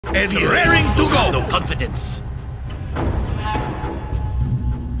and raring to go! No confidence.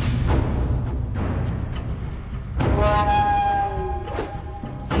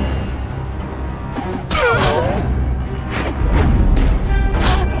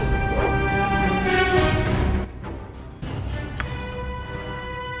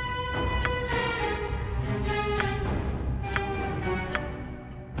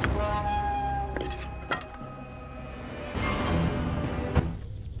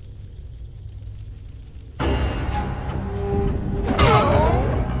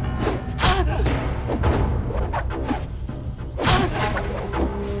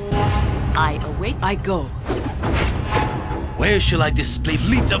 I go. Where shall I display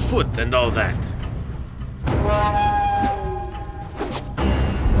fleet of foot and all that?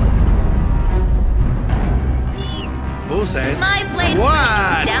 Who says? My blade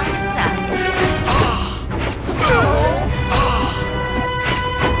What? down the side.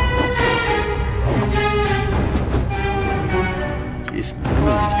 If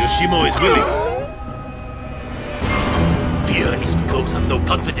Yoshimo is willing. Fear is for those of no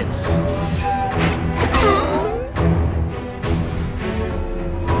confidence.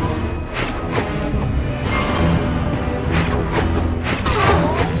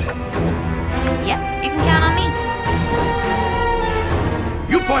 Yep, you can count on me.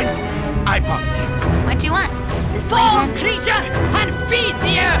 You point, I punch. What do you want? This way, Fall, then? creature, and feed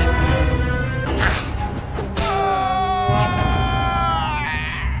the earth!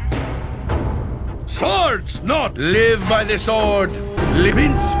 Swords not live by the sword.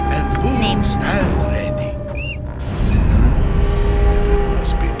 Levinsk and Name. Boom stand ready. If it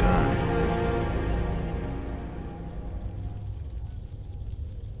must be done.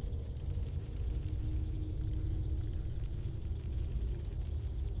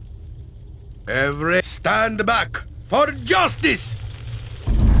 Every stand back for justice.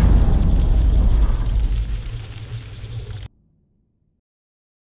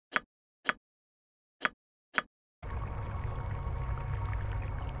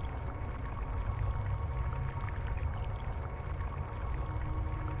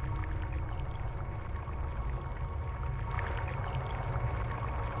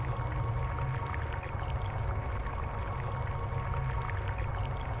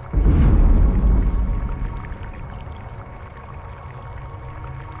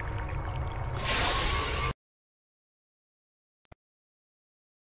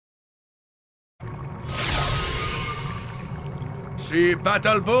 See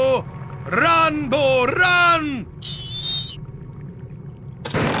battle bow, run bow, run!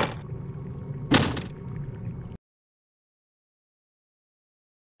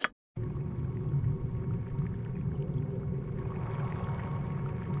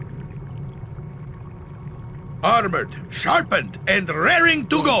 Armored, sharpened, and raring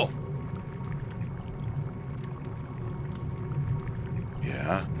to go!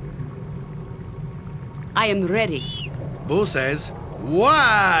 Yeah? I am ready. Boo says,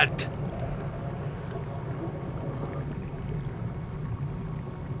 what?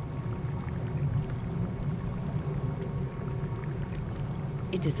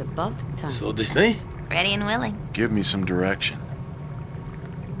 It is about time. So this night? Ready and willing. Give me some direction.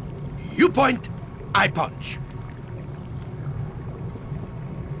 You point, I punch.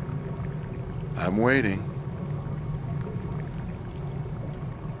 I'm waiting.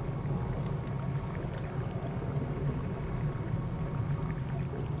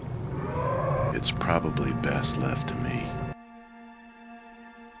 It's probably best left to me.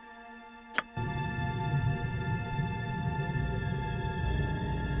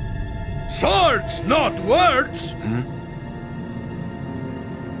 Swords, not words!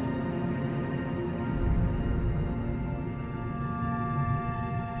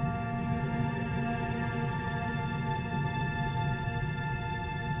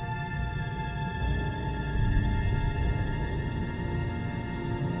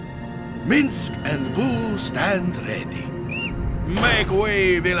 Minsk and Boo stand ready. Make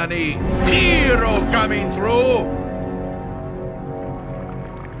way, villainy! Hero coming through!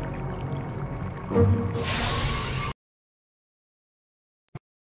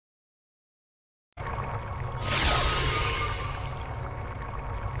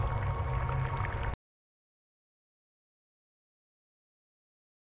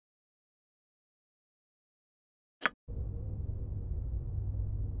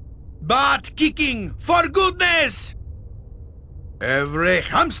 Butt kicking, for goodness! Every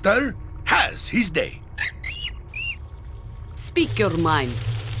hamster has his day. Speak your mind.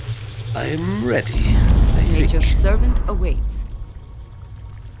 I am ready. I think. Your servant awaits.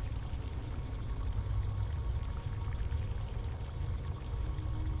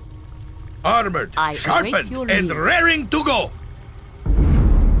 Armored, I await sharpened, your and lead. raring to go.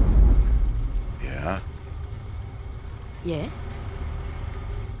 Yeah? Yes?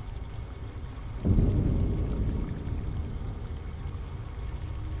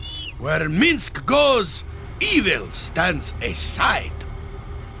 Where Minsk goes, evil stands aside.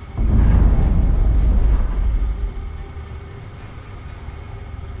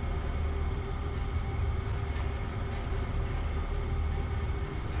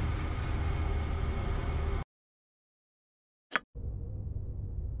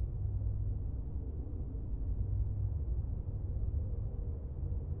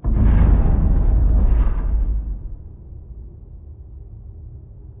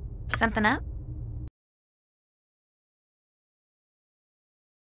 Something up?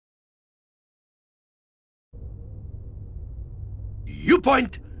 You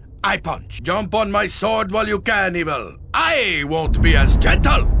point, I punch. Jump on my sword while you can, evil. I won't be as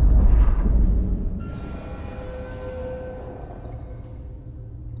gentle.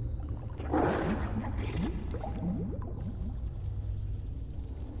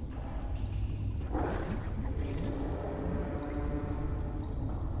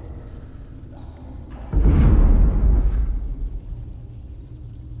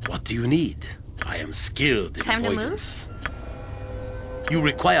 What do you need? I am skilled in Time to move? avoidance. You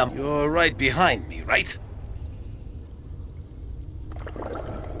require... You're right behind me, right?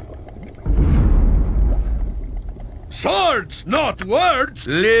 Swords, not words.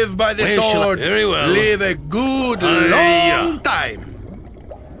 Live by the Where shall I- sword. Very well. Live a good, Aye. long time.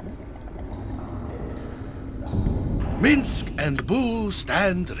 Minsk and Boo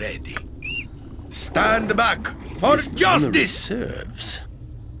stand ready. Stand back for Memory justice. serves.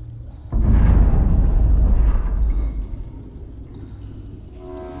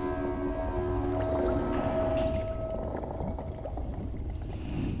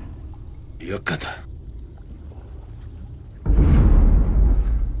 Yokata.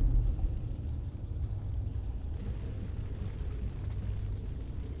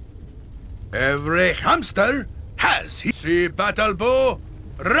 Every hamster has his... See battle bow.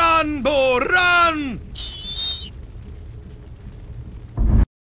 Run, bow, run!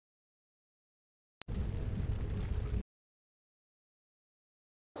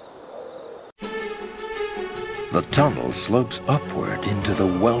 The tunnel slopes upward into the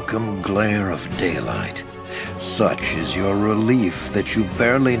welcome glare of daylight. Such is your relief that you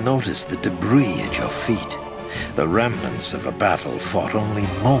barely notice the debris at your feet, the remnants of a battle fought only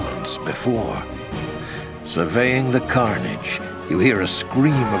moments before. Surveying the carnage, you hear a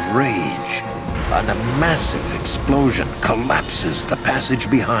scream of rage, and a massive explosion collapses the passage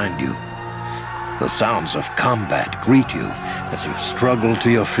behind you. The sounds of combat greet you as you struggle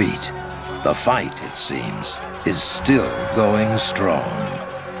to your feet. The fight, it seems, is still going strong.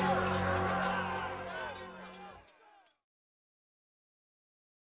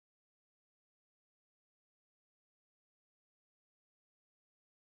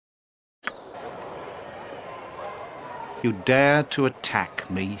 You dare to attack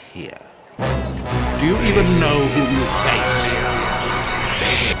me here. Do you even know whom you face?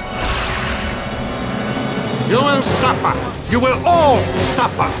 You will suffer! You will all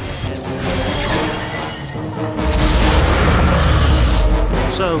suffer!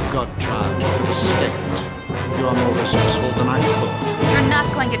 So, Godchild, you escaped. You are more resourceful than I thought. You're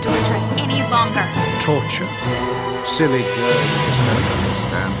not going to torture us any longer. Torture? Silly girl, you just don't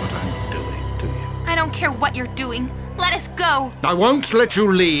understand what I'm doing, do you? I don't care what you're doing. Let us go. I won't let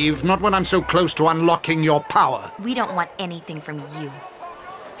you leave, not when I'm so close to unlocking your power. We don't want anything from you.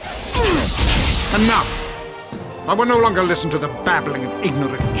 Enough! I will no longer listen to the babbling of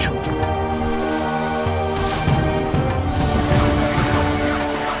ignorant children.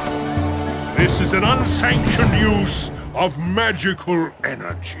 This is an unsanctioned use of magical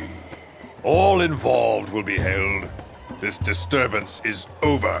energy. All involved will be held. This disturbance is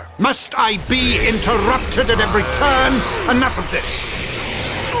over. Must I be interrupted at every turn? Enough of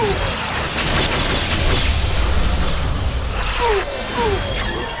this!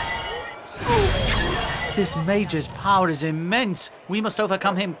 This mage's power is immense. We must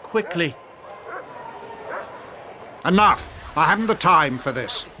overcome him quickly. Enough! I haven't the time for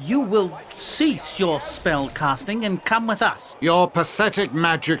this. You will cease your spell casting and come with us. Your pathetic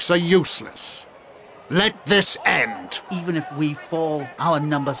magics are useless. Let this end. Even if we fall, our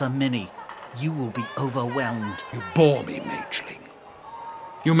numbers are many. You will be overwhelmed. You bore me, mageling.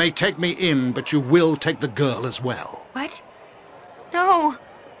 You may take me in, but you will take the girl as well. What? No.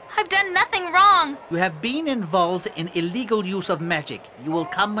 I've done nothing wrong. You have been involved in illegal use of magic. You will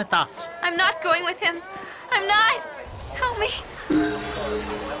come with us. I'm not going with him. I'm not. Help me.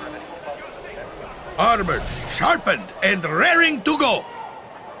 armored, sharpened, and raring to go.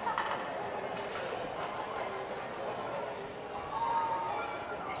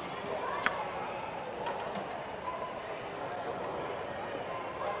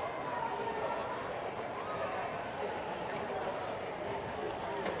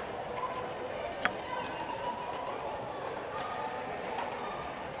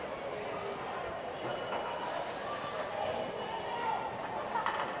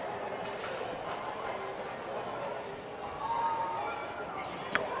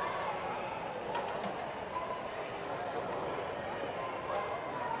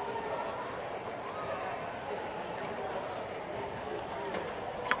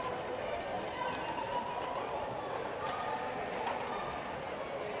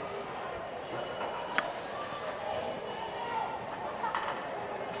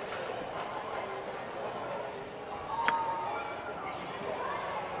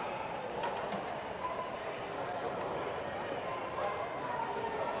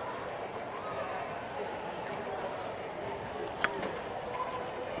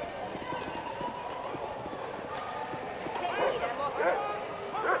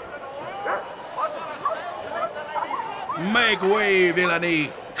 Make way,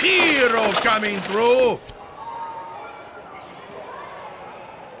 villainy! Hero coming through!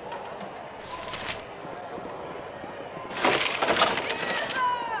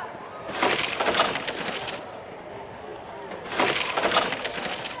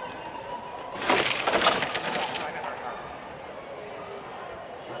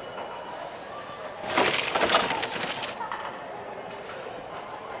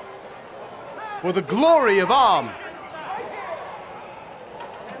 For the glory of arm!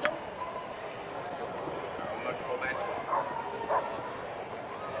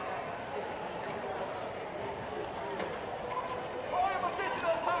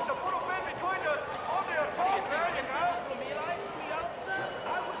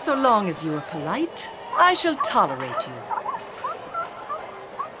 So long as you are polite, I shall tolerate you.